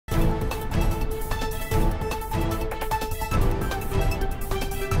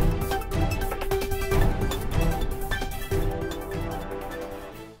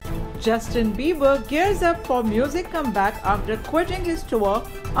Justin Bieber gears up for music comeback after quitting his tour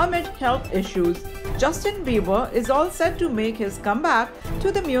amid health issues. Justin Bieber is all set to make his comeback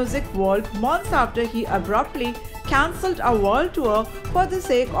to the music world months after he abruptly cancelled a world tour for the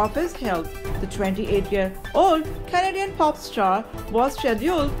sake of his health. The 28-year-old Canadian pop star was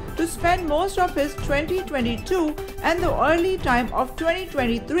scheduled to spend most of his 2022 and the early time of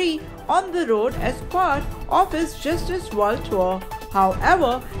 2023 on the road as part of his Justice World Tour.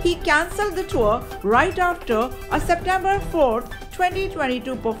 However, he cancelled the tour right after a September 4,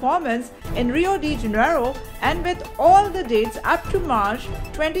 2022 performance in Rio de Janeiro, and with all the dates up to March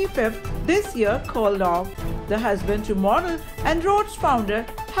 25th this year called off. The husband to model and Rhodes founder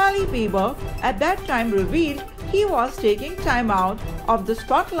Hailey Bieber at that time revealed he was taking time out of the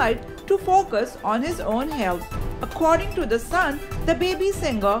spotlight to focus on his own health. According to The Sun, the baby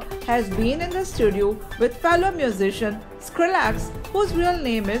singer has been in the studio with fellow musician Skrillex, whose real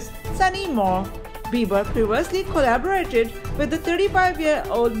name is Sunny Moore. Bieber previously collaborated with the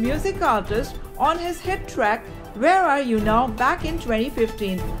 35-year-old music artist on his hit track Where Are You Now back in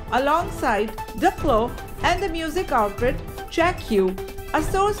 2015, alongside Diplo and the music outfit Jack Q. A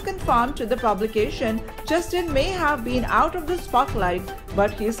source confirmed to the publication Justin may have been out of the spotlight,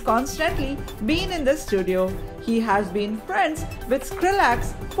 but he's constantly been in the studio. He has been friends with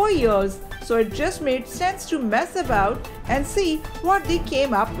Skrillex for years, so it just made sense to mess about and see what they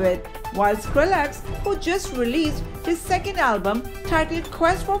came up with. While Skrillex, who just released his second album titled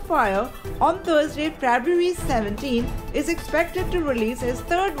Quest for Fire on Thursday, February 17, is expected to release his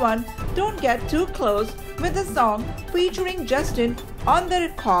third one, Don't Get Too Close, with a song featuring Justin on the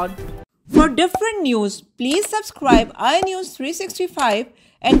record. For different news, please subscribe EyeNews365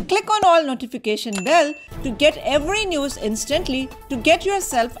 and click on all notification bell to get every news instantly to get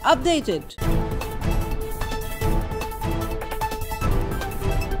yourself updated.